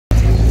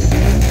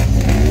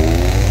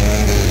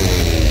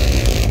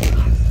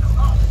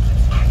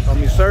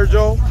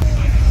Sergio.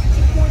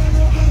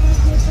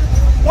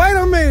 Wait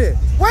a minute.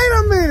 Wait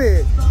a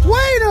minute.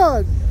 Wait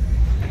a.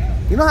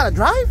 You know how to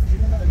drive?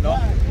 No.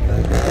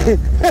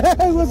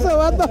 Hey, what's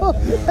up, Vato?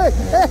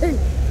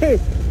 Hey.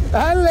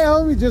 Dale,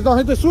 homie. Just don't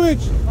hit the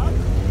switch.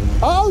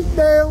 Oh,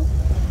 damn.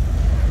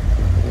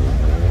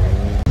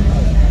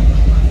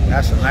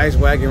 That's a nice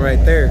wagon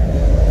right there.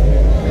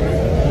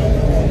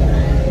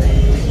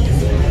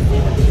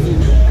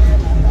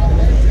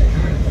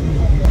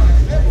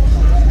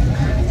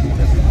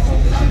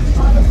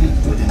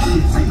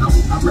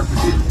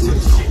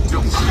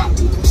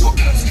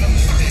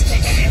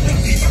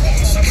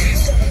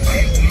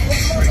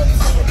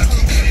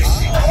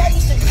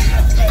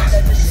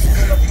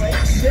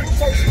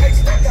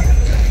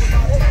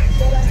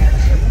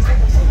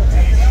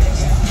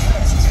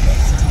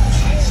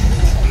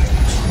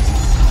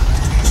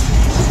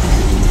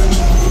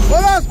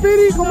 Hola,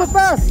 Speedy, ¿cómo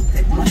estás?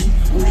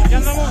 ¿Qué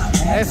andamos?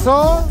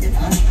 Eso.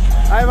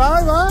 Ahí va,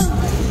 ahí va.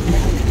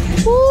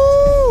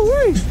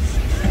 Uy.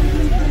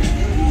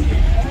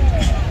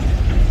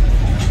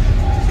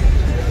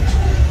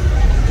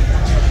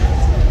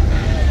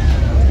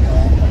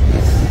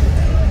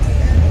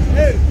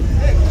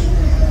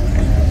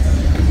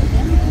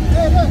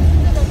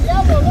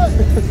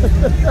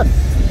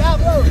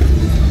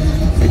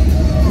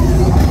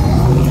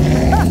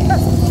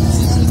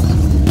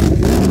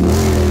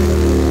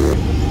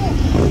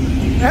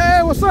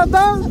 Hey, what's up,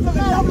 dog?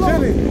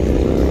 Chilling.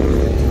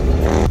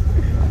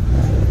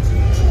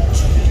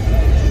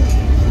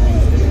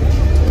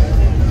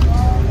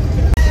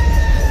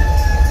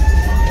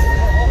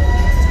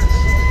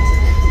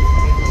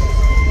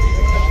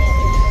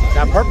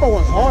 That purple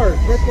one's hard.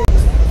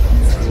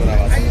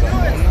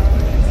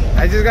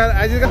 I just got.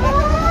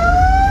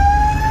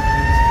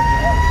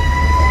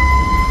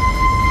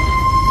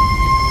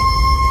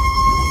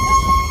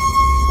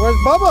 Where's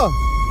Bubba?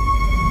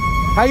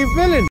 How you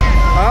feeling?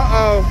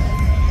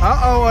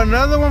 Uh-oh,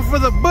 another one for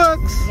the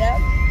books. Yep.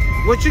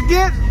 What you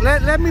get?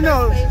 Let me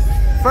know.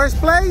 First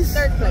place?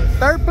 Third place.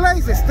 Third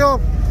place? It's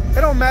still,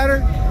 it don't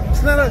matter.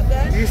 It's not a,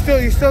 you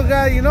still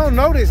got,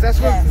 notice. That's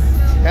what, Yes.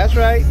 That's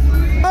right.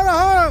 Hold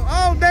on.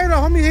 Oh, damn, the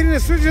homie hitting the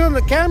switches on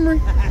the camera.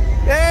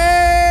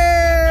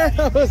 Yeah!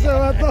 What's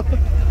up, Vato?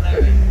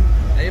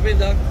 How you been,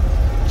 dog?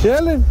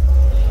 Chilling.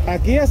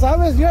 Aquí ya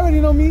sabes, you already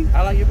know me.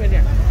 How long you been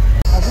here?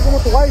 Así como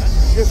tu wife,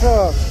 just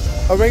a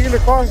regular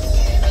car. Yeah.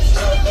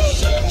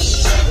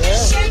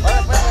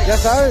 Ya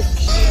sabes.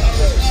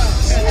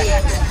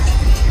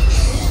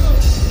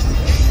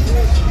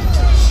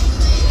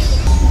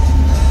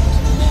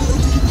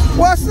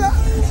 What's up?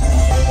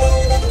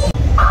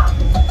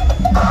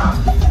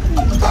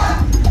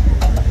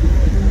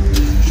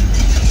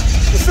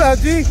 What's up,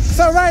 G? It's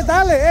all right,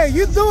 dale. Hey,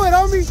 you do it,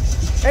 homie.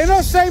 Ain't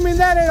no shame in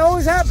that. It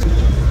always happens.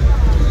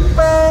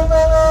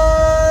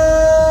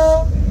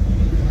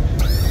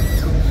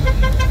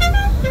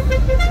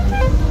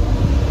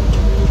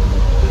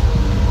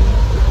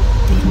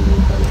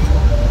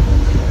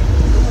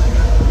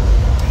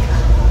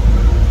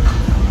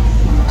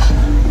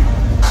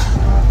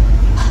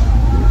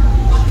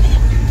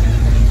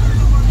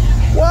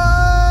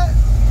 What?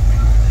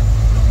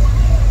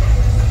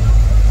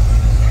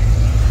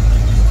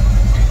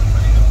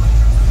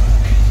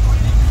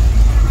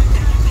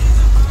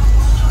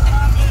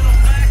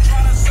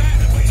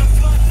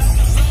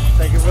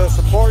 Thank you for the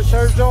support,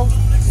 Sergio.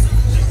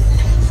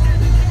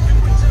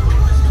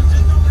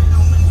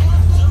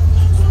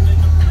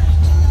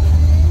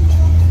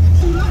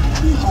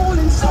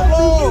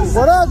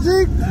 What up,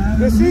 Zeke? Good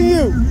to see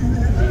you.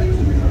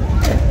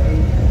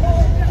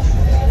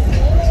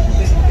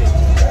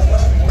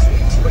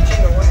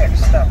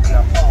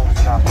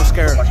 I'm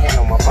scared.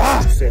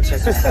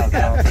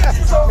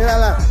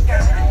 Mírala.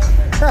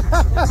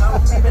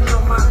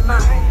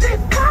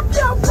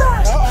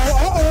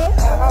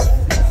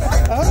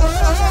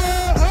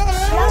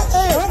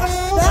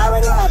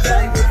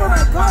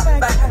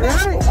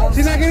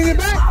 She's not getting it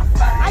back?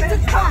 I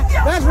took back.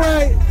 That's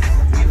right.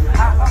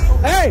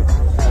 Hey,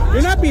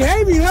 you're not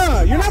behaving,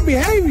 huh? You're not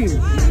behaving.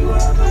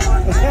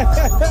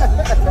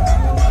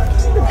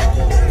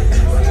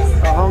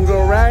 A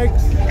hunger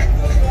rags.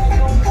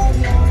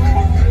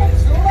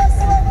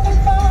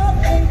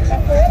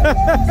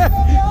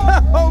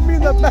 Hold me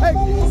in the back.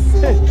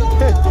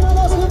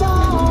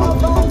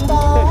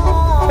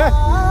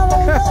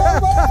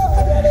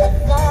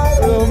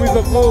 Hold me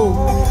the fool.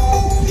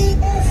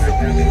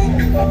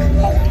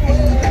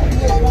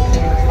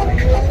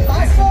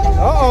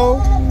 Uh-oh.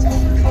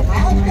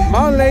 Come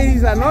on,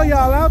 ladies. I know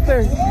y'all out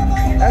there.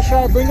 That's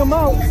right. Bring them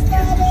out.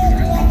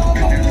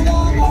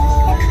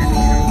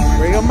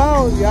 Bring them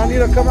out. Y'all need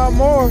to come out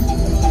more.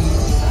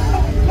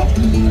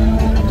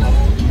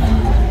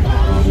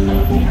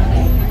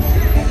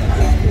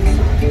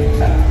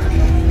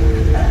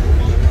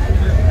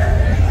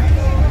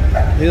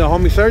 You know,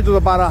 homie Sergio's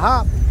about to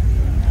hop.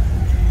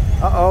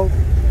 Uh-oh.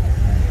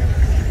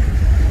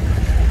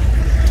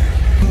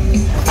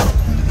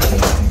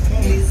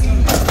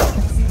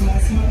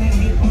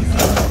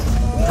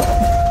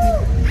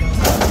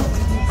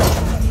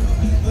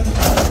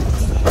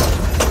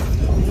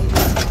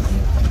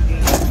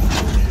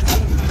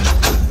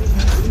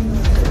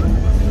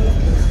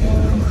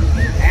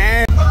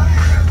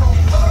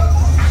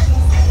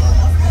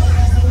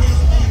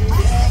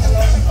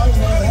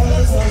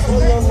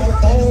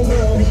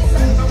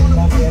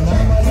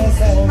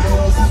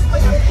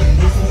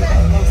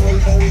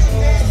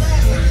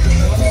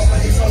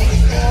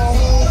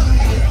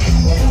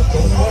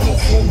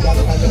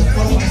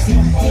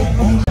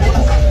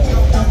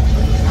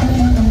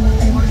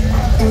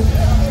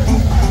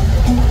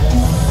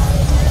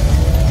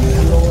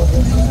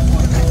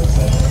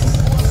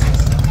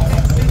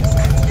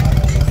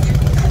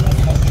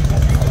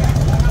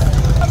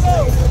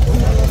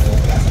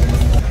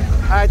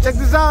 check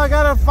this out. I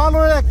got a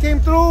follower that came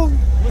through.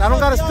 I don't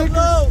got a sticker.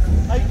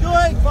 How you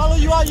doing? Follow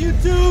you on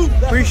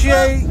YouTube.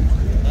 Appreciate.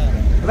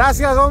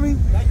 Gracias, homie.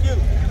 Thank you.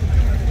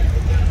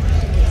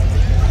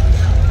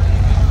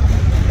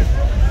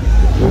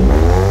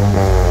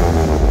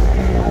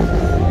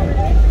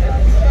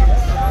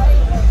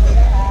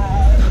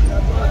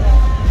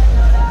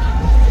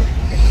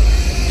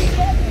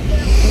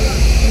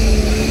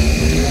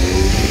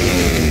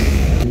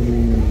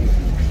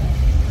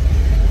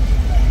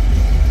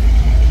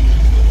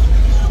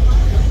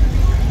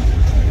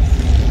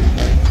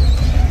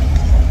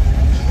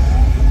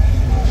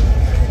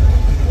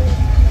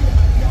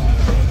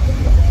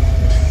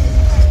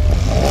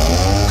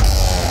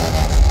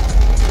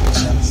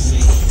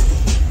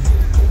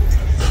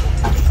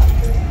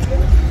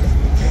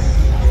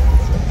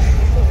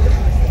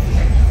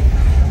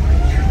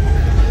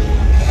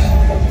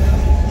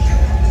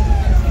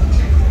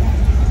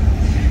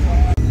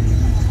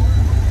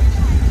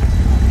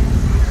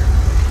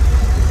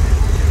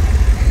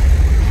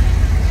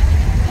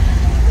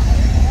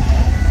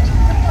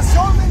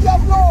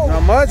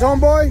 Much,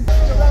 homeboy.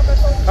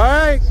 All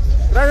right.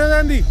 Gracias,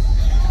 Andy.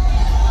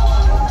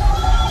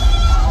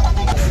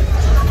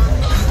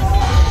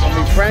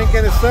 Homie Frank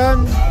and his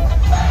son.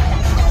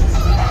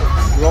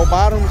 Roll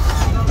bottoms.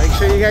 Make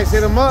sure you guys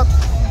hit them up.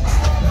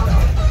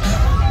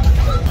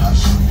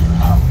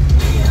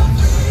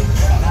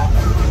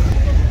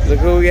 Look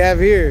who we have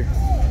here.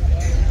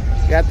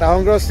 Got the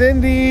homegirl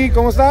Cindy.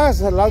 ¿Cómo estás?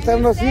 Long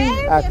time no see.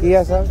 Aquí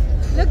ya sabes.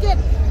 Look at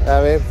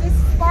A ver. this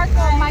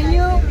Sparkle, my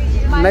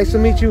Nice to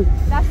meet you.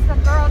 That's the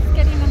girl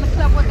getting in the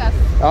club with us.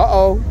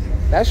 Uh-oh.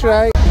 That's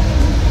right.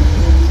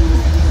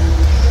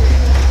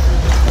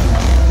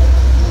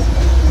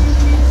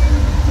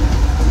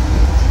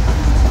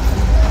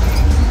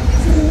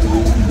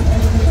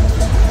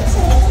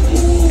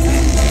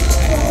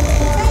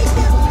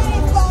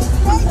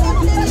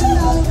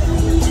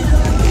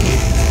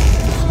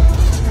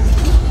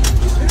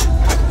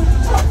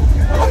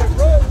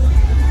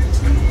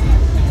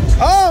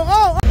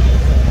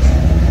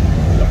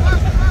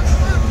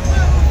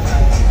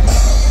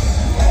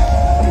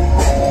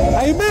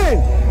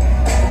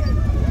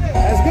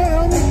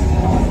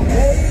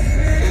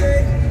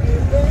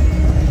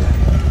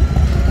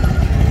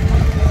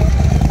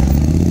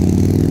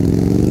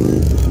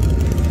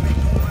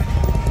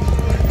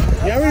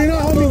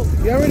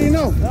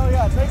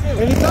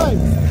 Anytime.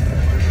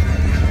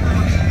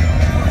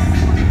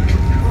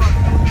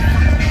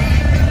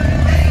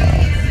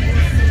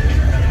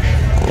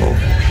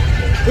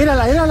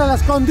 Mírala, mírala,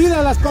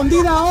 la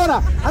escondida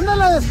ahora.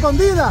 Ándala de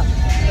escondida.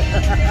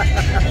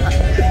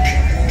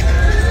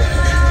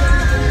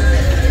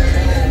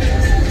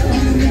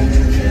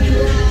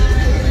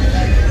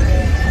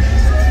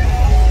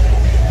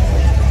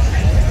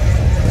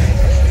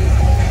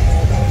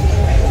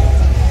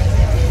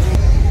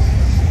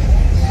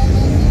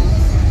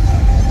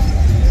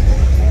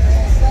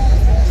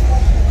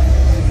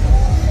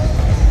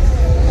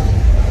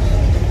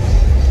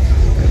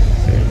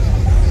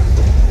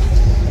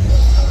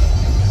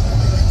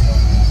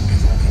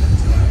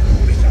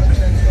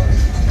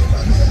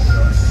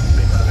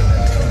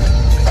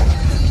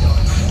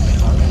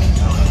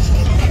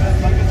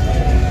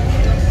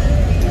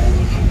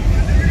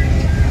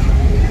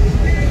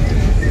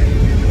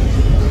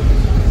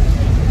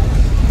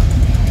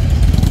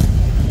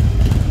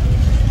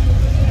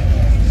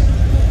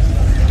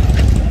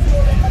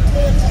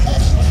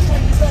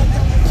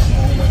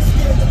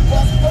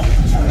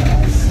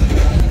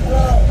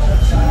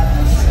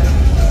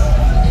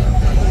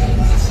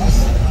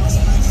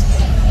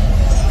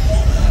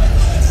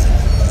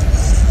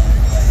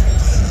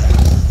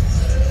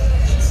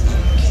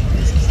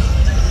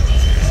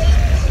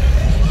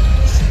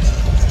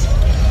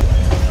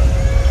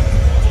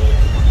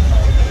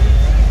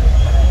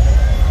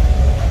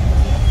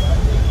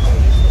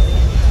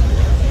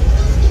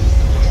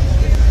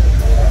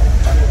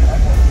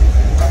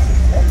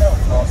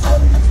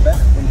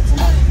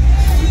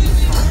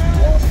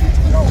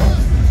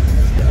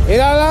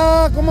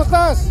 Mírala, ¿cómo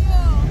estás?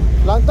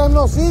 Long time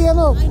no see, ya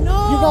no. I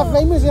know. You got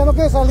famous y ya no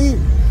quieres salir.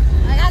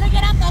 I gotta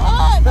get out the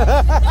hood.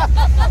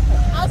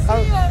 I'll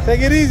see you.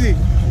 Take it easy.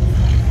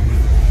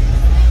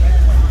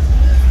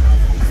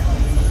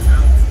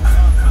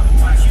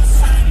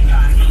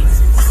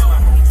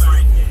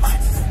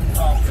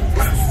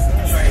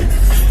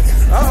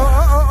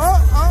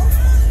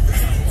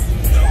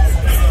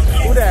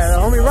 Who that? The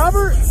homie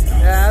Robert?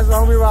 Yeah, that's the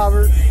homie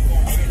Robert.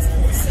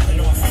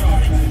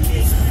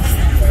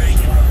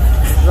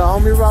 The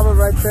homie Robert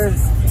right there.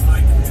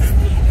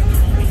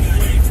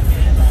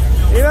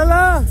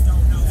 Mírala.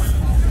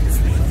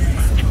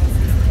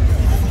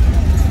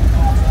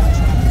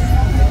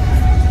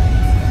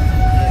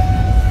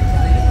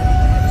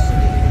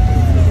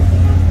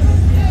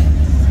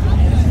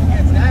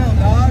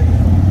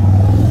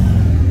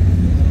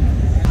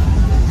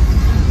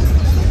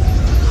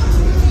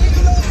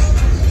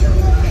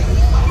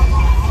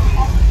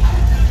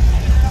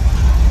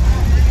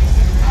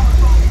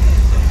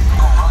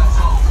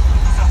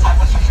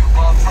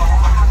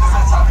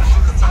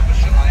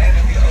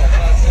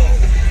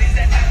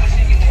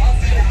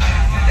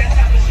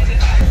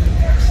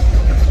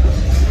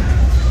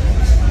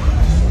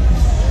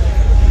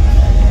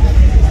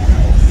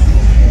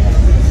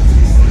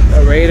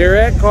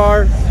 Raiderette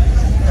car.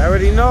 I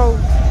already know.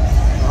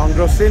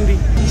 Homegirl Cindy.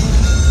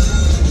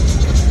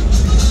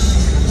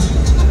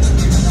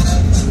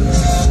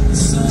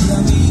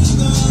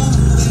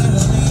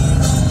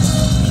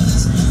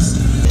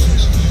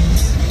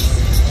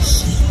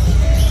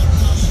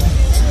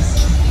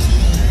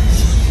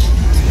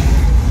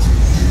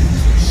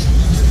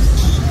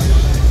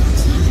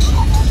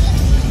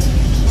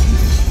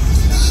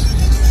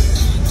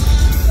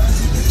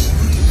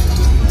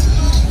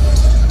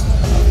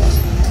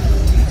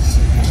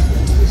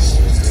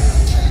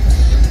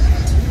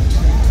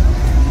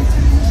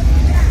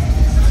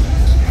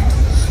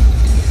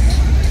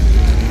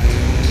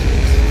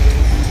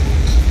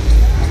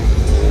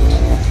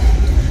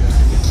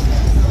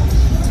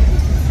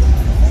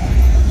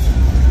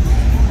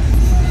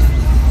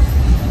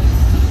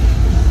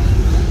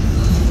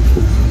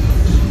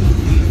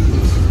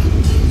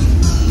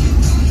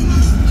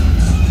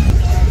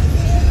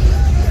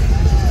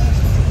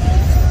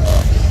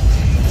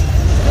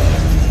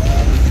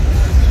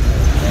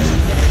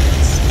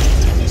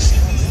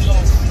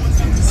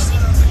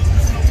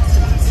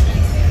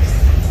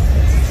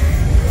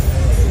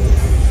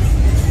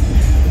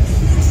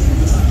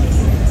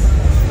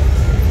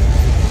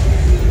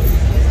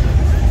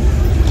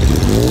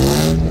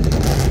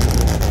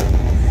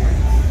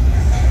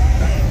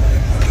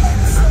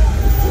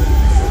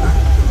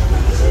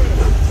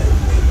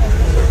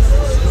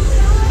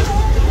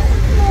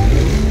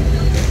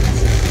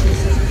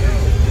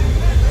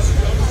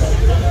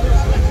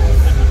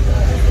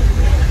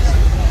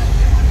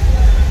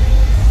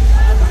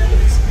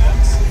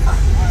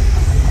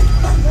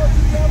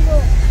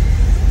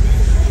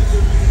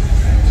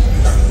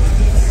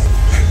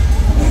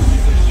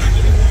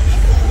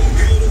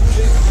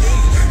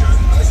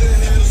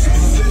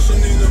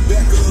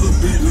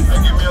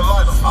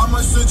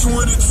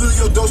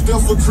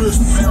 For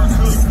Christmas.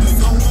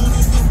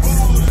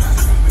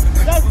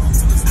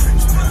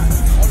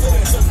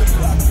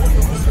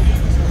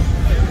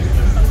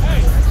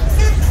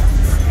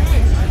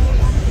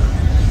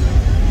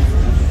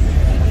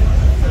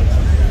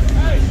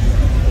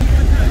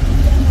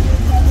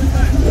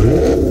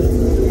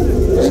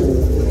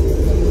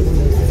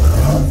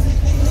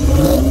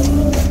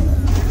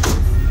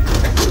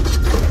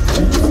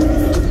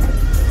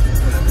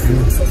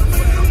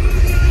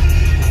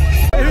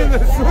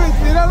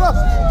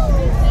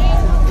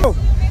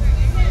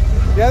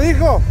 ¿Ya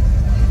dijo?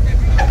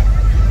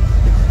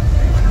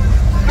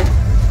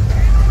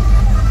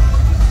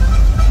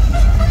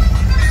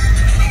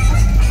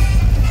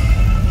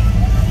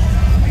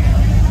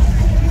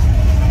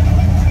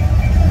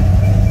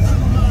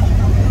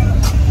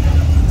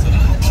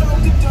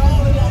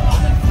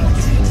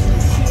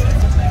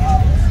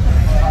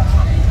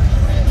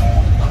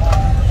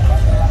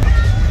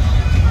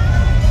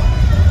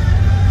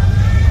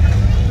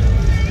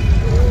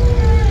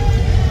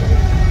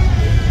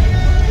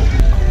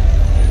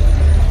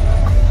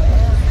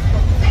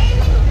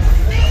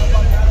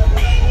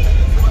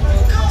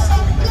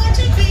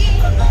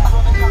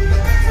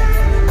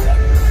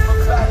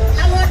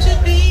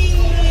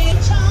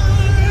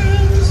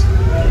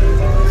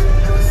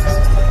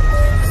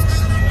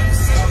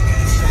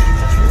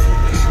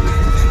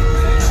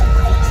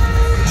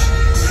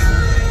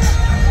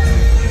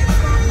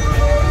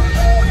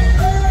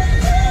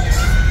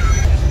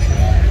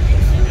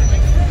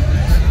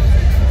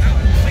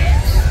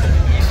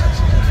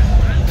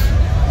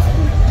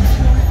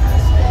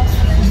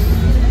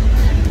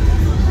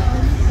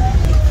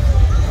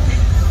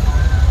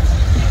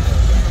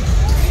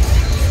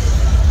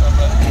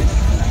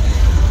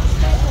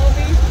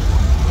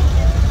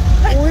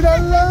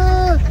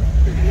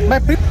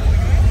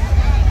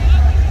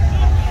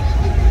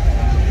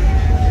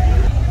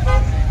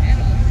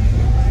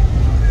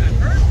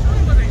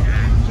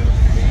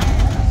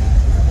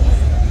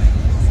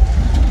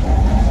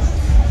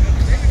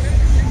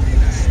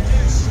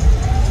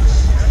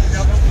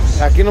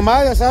 Aquí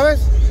nomás, ya sabes.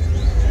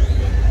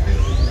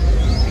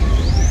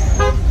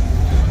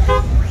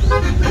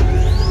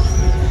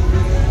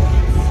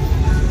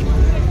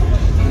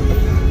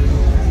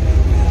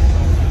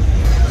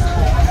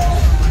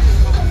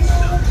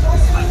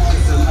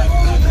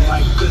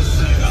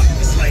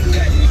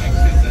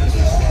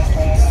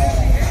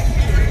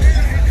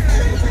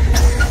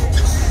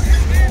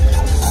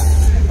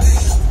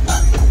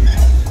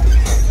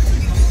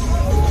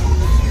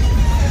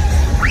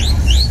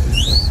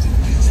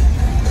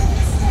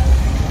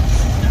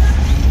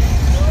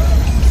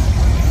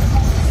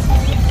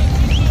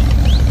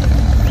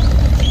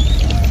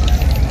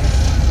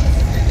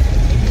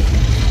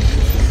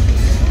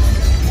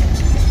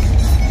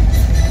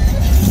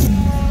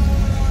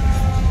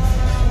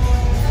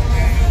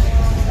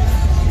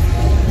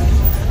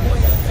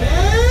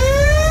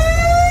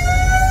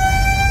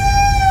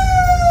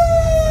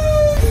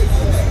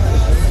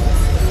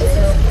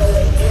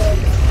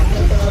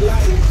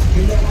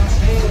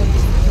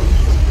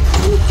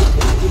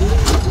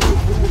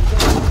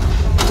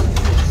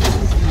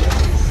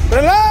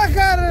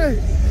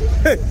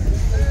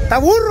 Está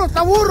burro,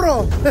 está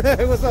burro.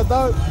 What's up,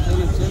 dog?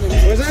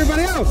 Where's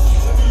everybody else?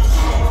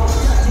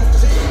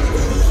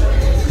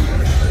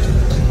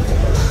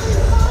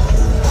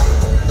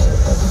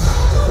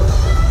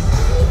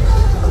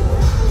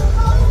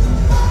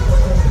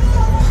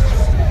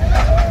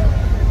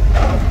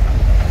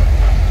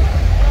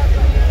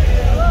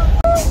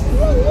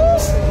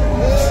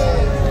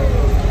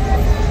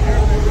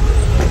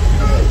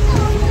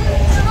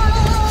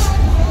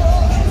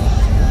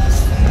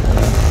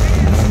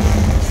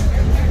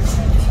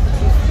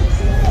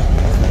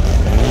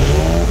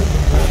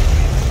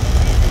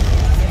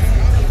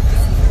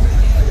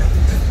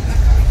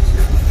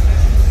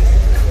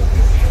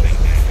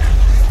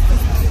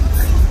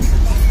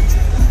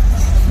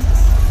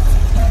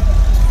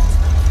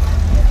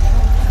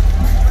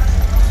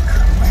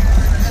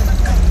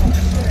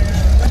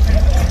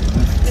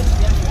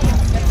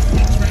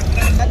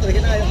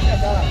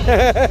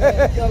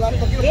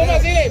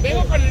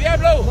 Vengo con el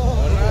diablo.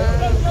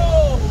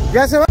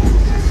 Ya se va.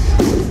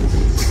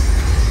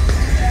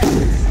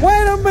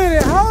 Wait a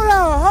minute, hold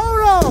on.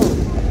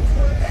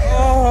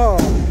 Oh.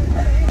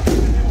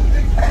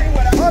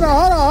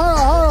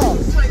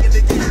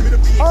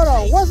 Hold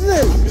on, what's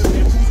this?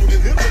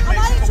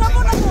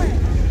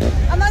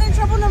 I'm not in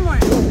trouble no more.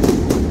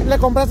 ¿Le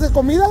compraste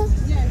comida?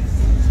 Yes.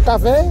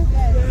 ¿Café?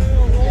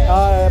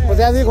 Pues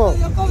ya dijo.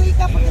 Yo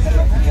cobija porque se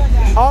lo frío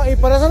ya. Oh, y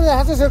por eso le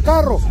dejaste el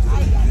carro.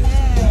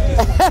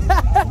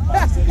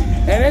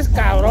 Eres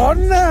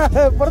cabrona,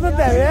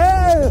 pórtate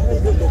bien.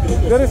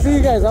 Good to see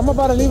you guys. I'm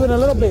about to leave in a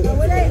little bit.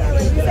 Good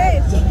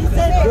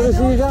to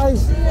see you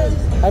guys.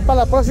 Ahí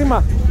para la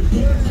próxima.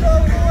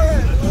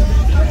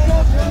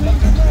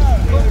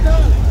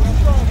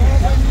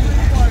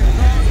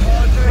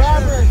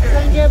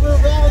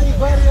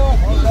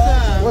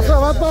 What's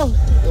up, vato?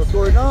 What's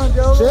going on,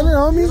 Joe? Chilling,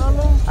 homie.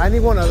 I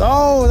need one of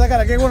those. I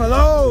gotta get one of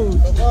those.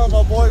 Come on,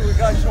 my boy. We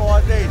got show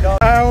all day, dog.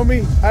 Ah,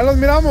 homie. Ahí los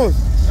miramos.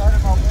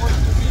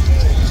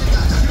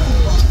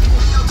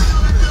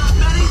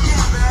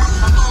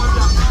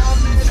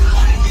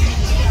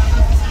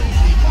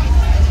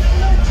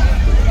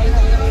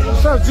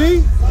 What's up,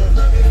 G?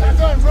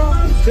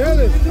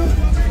 Chilling.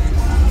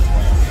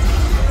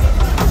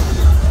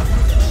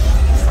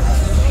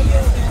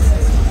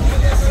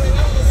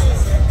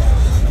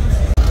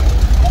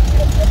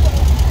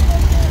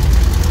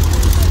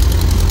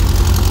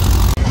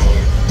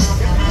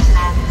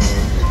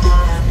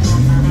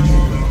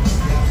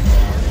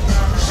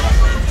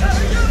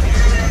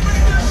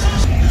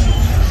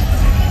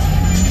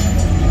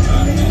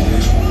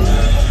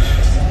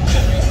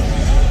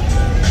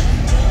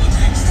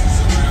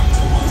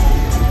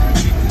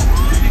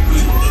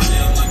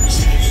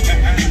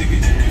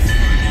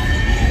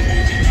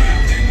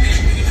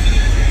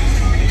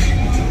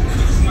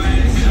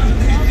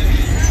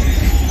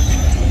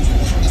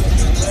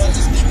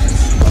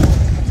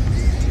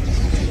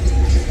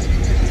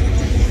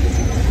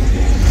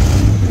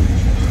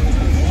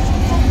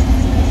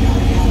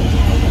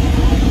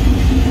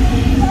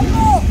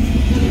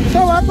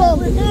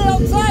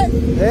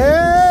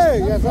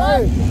 Hey, ya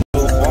sabes. I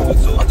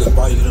can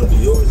buy you them to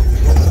yours.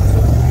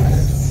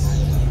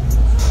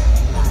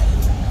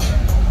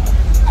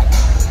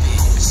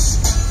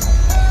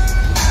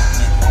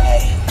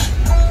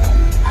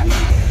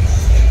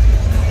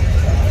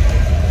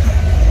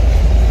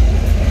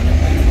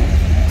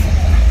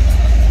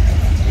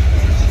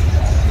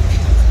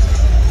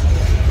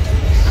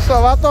 So,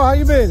 vato, how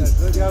you been?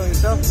 Good job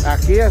yourself.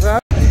 Aquí, ya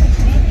sabes.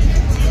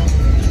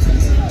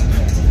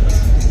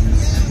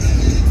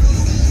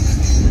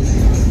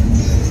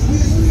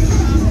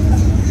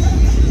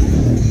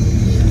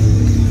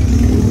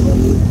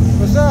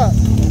 What's up?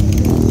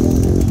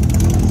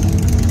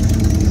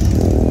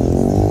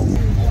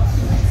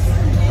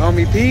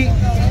 Homie Pete.